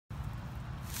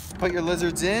just put your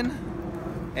lizards in,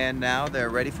 and now they're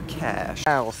ready for cash.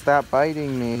 Ow, stop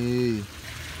biting me.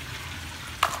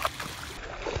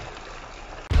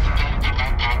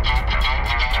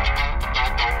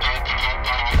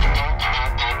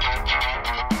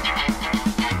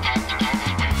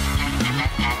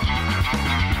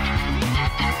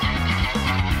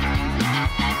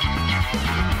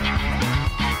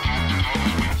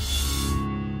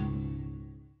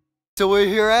 So we're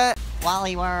here at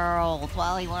Wally World,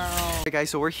 Wally World. Hey guys,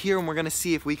 so we're here and we're gonna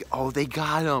see if we oh, they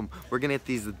got them. We're gonna get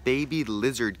these baby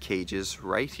lizard cages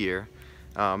right here.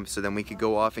 So then we could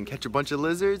go off and catch a bunch of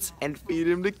lizards and feed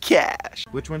them to Cash.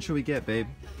 Which one should we get, babe?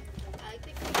 I like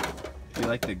the green. You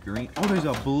like the green? Oh, there's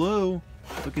a blue.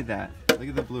 Look at that. Look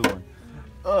at the blue one.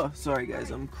 Oh, sorry guys,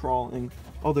 I'm crawling.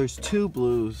 Oh, there's two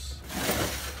blues.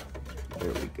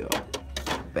 There we go.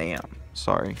 Bam.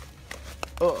 Sorry.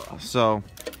 Oh, so.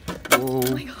 Whoa.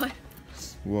 Oh my god.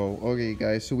 Whoa. Okay,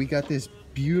 guys. So we got this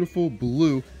beautiful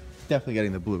blue. Definitely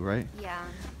getting the blue, right? Yeah.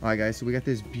 All right, guys. So we got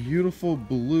this beautiful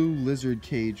blue lizard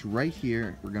cage right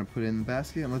here. We're gonna put it in the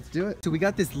basket and let's do it. So we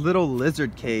got this little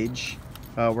lizard cage.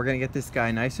 We're gonna get this guy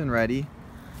nice and ready.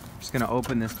 Just gonna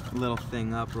open this little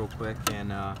thing up real quick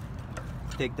and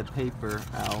take the paper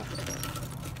out.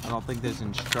 I don't think there's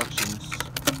instructions.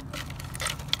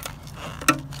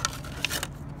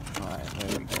 All right,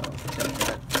 there we go. Take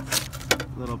that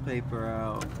little paper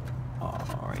out.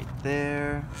 All right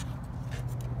there.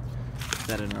 Put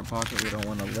that in our pocket. We don't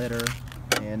want to litter.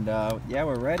 And yeah,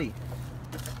 we're ready.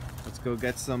 Let's go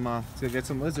get some. Let's go get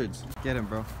some lizards. Get him,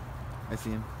 bro. I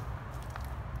see him.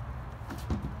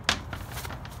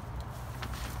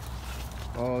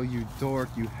 Oh, you dork!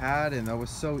 You had him. That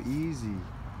was so easy.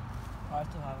 Oh, I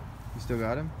still have him. You still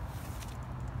got him?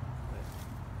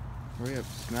 Hurry up!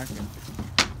 Smack him.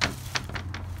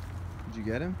 Did you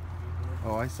get him?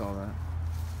 Oh, I saw that.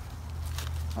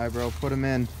 All right, bro. Put him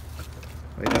in.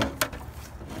 Wait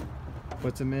up.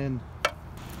 Puts him in.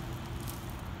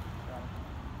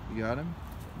 You got him?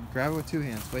 Grab it with two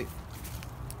hands. Wait.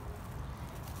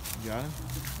 You got him?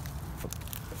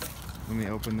 Let me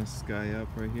open this guy up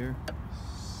right here.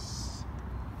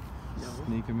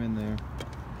 Sneak him in there.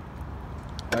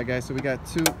 Alright guys, so we got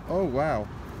two. Oh wow.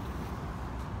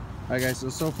 Alright guys,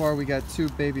 so far we got two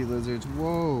baby lizards.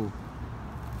 Whoa.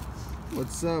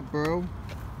 What's up, bro?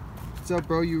 What's up,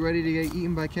 bro? You ready to get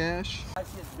eaten by Cash? I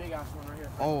see this big ass one right here.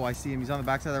 Oh, I see him. He's on the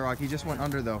backside of the rock. He just went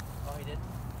under though. Oh, he did?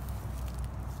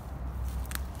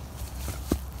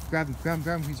 Grab him, grab him,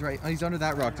 grab him. He's right. Oh, he's under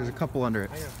that rock. There's a couple under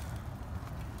it. I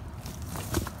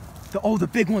know. Oh, the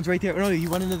big one's right there. No, he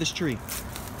went into this tree.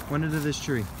 Went into this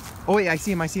tree. Oh wait, I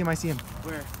see him, I see him, I see him.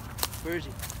 Where? Where is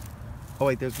he? Oh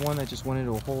wait, there's one that just went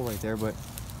into a hole right there, but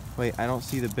wait, I don't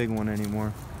see the big one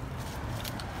anymore.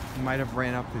 He might have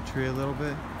ran up the tree a little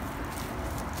bit.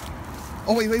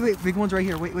 Oh wait, big one's right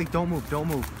here. Wait, don't move, don't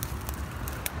move.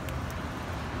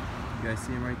 You guys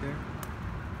see him right there?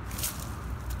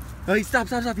 Oh, stop,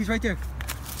 he's right there.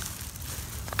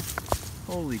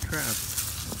 Holy crap.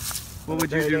 What would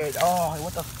you do? Oh,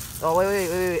 what the? Oh,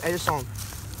 wait, I just saw him.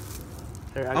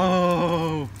 There,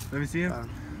 Oh, let me see him.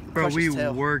 Bro, we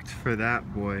worked for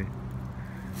that boy.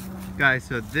 Guys,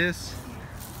 so this,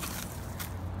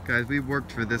 guys, we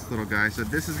worked for this little guy. So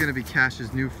this is gonna be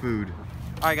Cash's new food.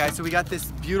 All right, guys, so we got this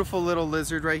beautiful little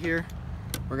lizard right here.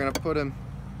 We're gonna put him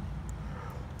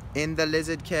in the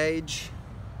lizard cage.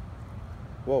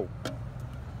 Whoa.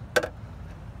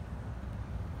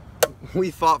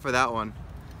 We fought for that one.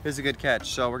 It was a good catch.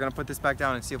 So we're gonna put this back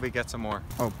down and see if we get some more.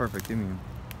 Oh, perfect, give me him.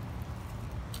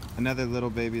 Another little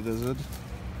baby lizard.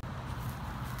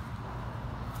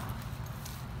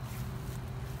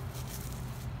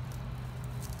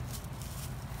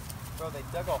 Bro, they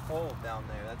dug a hole down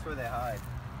there. That's where they hide.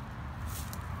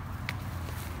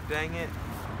 Dang it.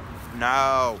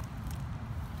 No.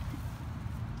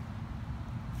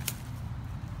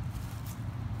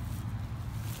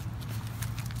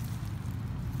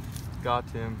 Got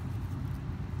him.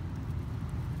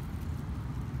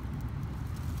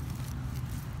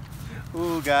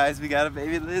 Ooh, guys, we got a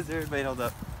baby lizard. Wait, hold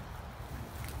up.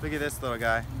 Look at this little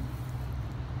guy.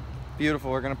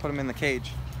 Beautiful. We're gonna put him in the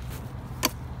cage.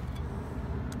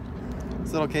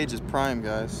 This little cage is prime,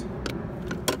 guys.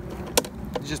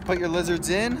 You just put your lizards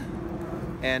in,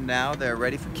 and now they're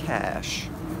ready for Cash.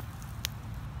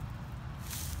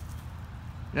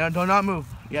 No, do not move.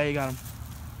 Yeah, you got him.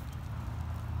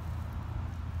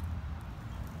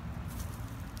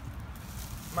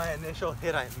 My initial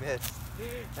hit, I missed.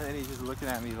 And then he's just looking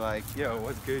at me like, yo,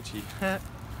 what's Gucci?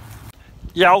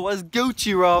 Yo, what's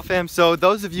Gucci, Raw fam? So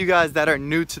those of you guys that are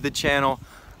new to the channel,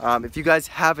 if you guys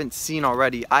haven't seen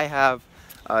already, I have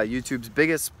YouTube's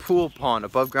biggest pool pond,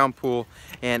 above ground pool,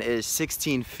 and it is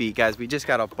 16 feet. Guys, we just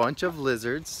got a bunch of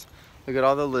lizards. Look at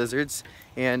all the lizards,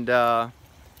 and I'm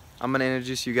gonna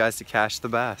introduce you guys to Cash the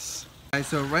bass. Alright,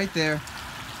 so right there,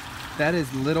 that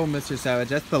is little Mr. Savage.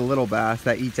 That's the little bass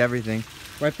that eats everything.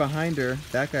 Right behind her,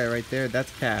 that guy right there,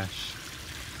 that's Cash.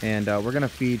 And we're gonna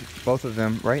feed both of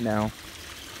them right now.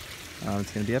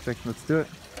 It's gonna be epic. Let's do it.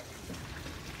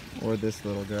 Or this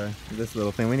little guy, this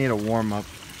little thing. We need a warm up.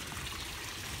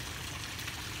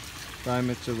 Bye,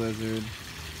 Mr. Lizard.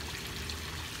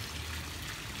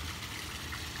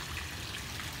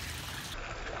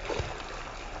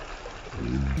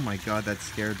 Oh my god, that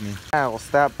scared me. Ow,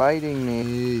 stop biting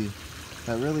me.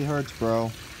 That really hurts,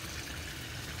 bro.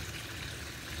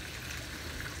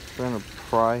 Trying to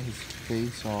pry his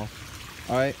face off.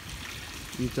 Alright,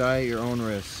 you die at your own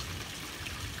risk.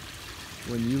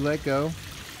 When you let go,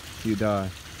 you die.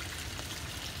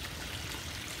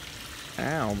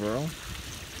 Ow, bro.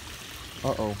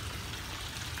 Uh-oh.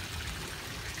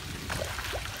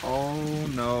 Oh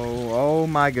no. Oh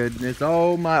my goodness.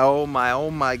 Oh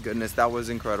my goodness. That was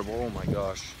incredible. Oh my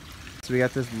gosh. So we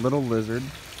got this little lizard.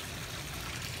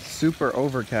 Super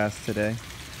overcast today.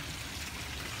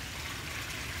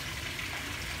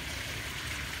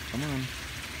 Come on.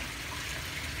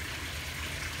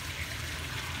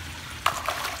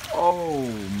 Oh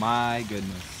my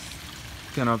goodness.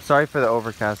 I'm sorry for the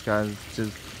overcast, guys. It's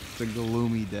just a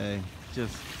gloomy day.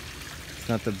 It's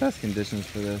not the best conditions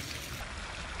for this.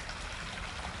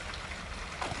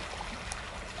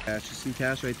 Cash, you see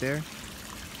Cash right there?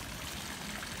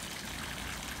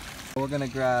 We're gonna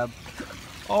grab,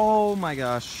 oh my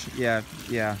gosh, yeah,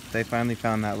 they finally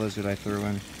found that lizard I threw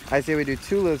in. I say we do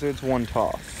 2 lizards, 1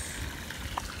 toss.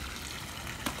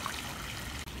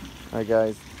 Alright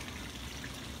guys.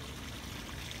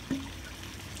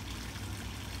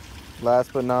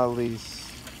 Last but not least,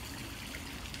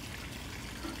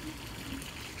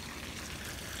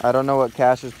 I don't know what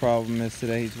Cash's problem is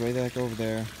today. He's way the heck over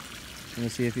there. I'm gonna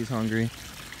see if he's hungry.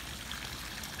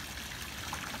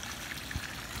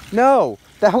 No!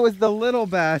 That was the little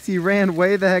bass. He ran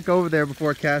way the heck over there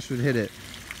before Cash would hit it.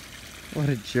 What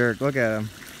a jerk. Look at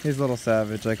him. He's a little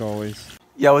savage, like always.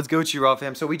 Yo, it's Gucci Raw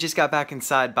fam. So we just got back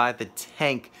inside by the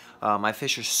tank. My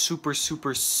fish are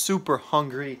super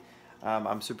hungry.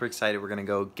 I'm super excited. We're gonna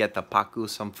go get the pacu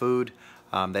some food.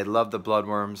 They love the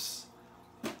bloodworms.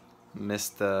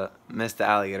 Mr.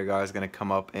 Alligator guy is gonna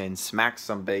come up and smack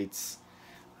some baits.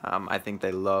 I think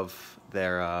they love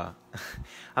their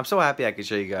I'm so happy I could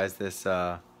show you guys this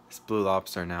blue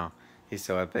lobster now. He's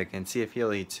so epic, and see if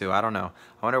he'll eat too. I don't know.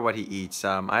 I wonder what he eats.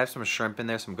 I have some shrimp in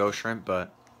there, some ghost shrimp,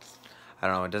 but I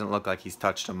don't know. It doesn't look like he's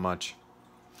touched them much.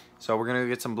 So we're gonna go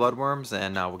get some bloodworms,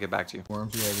 and we'll get back to you.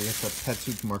 Worms, yeah, we got the pet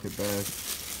supermarket bag.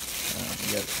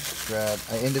 We got grab.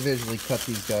 I individually cut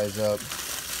these guys up.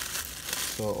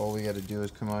 So all we got to do is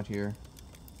come out here,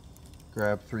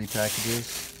 grab 3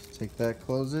 packages, take that,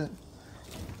 close it.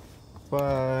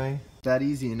 Bye. That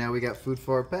easy, and now we got food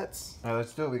for our pets. All right,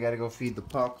 let's do it. We got to go feed the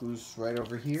pacus right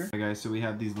over here. All right, guys, so we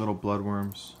have these little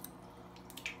bloodworms.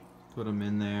 Put them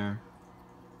in there.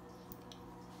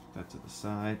 That to the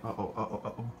side.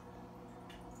 Uh-oh.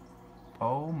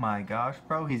 Oh my gosh,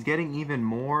 bro. He's getting even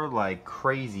more like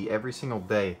crazy every single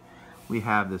day. We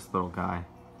have this little guy.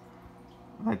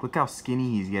 Like, look how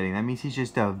skinny he's getting. That means he's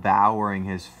just devouring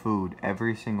his food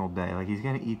every single day. Like, he's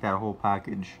gonna eat that whole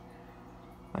package.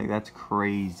 Like, that's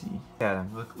crazy. Yeah,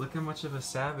 look how much of a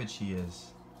savage he is.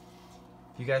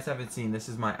 If you guys haven't seen, this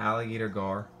is my alligator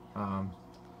gar.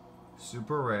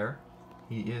 Super rare.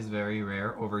 He is very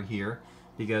rare over here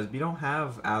because we don't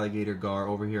have alligator gar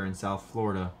over here in South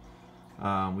Florida.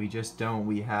 We just don't.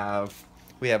 We have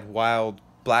wild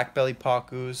black belly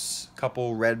pacus,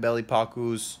 couple red belly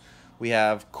pacus. We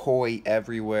have koi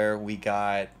everywhere. We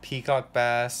got peacock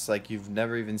bass like you've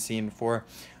never even seen before.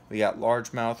 We got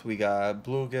largemouth. We got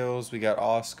bluegills. We got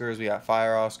Oscars. We got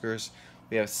fire Oscars.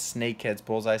 We have snakeheads,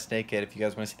 bullseye snakehead. If you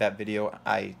guys want to see that video,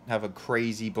 I have a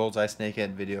crazy bullseye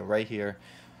snakehead video right here.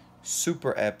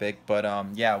 Super epic. But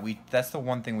yeah, that's the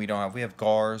one thing we don't have. We have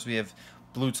gars. We have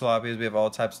blue tilapias. We have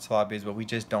all types of tilapias, but we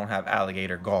just don't have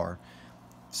alligator gar.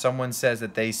 Someone says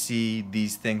that they see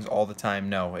these things all the time.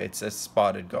 No, it's a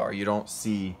spotted gar. You don't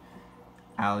see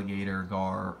alligator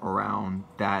gar around.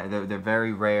 They're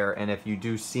very rare, and if you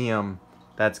do see them,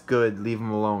 that's good. Leave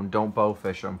them alone. Don't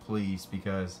bowfish them, please,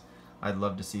 because I'd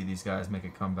love to see these guys make a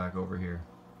comeback over here.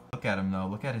 Look at him though.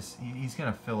 Look at his. He's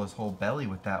gonna fill his whole belly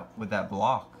with that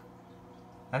block.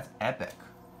 That's epic.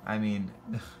 I mean,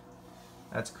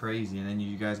 that's crazy. And then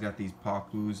you guys got these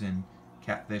pacus and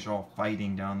catfish all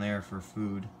fighting down there for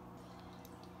food.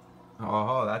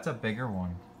 Oh, that's a bigger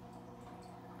one.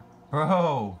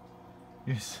 Bro,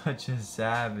 you're such a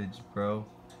savage, bro.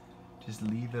 Just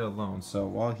leave it alone. So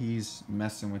while he's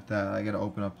messing with that, I gotta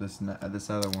open up this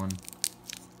other one.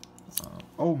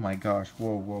 Oh my gosh!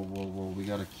 Whoa, whoa, whoa, whoa! We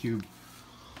got a cube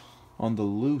on the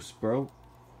loose, bro.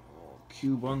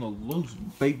 Cube on the loose.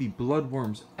 Baby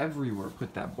bloodworms everywhere.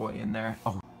 Put that boy in there.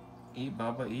 Oh, eat,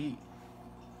 Bubba, eat.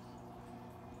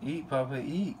 Eat, Bubba,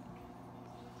 eat.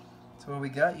 That's what we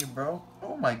got you, bro.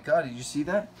 Oh my God! Did you see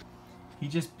that? He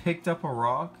just picked up a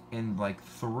rock and like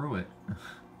threw it.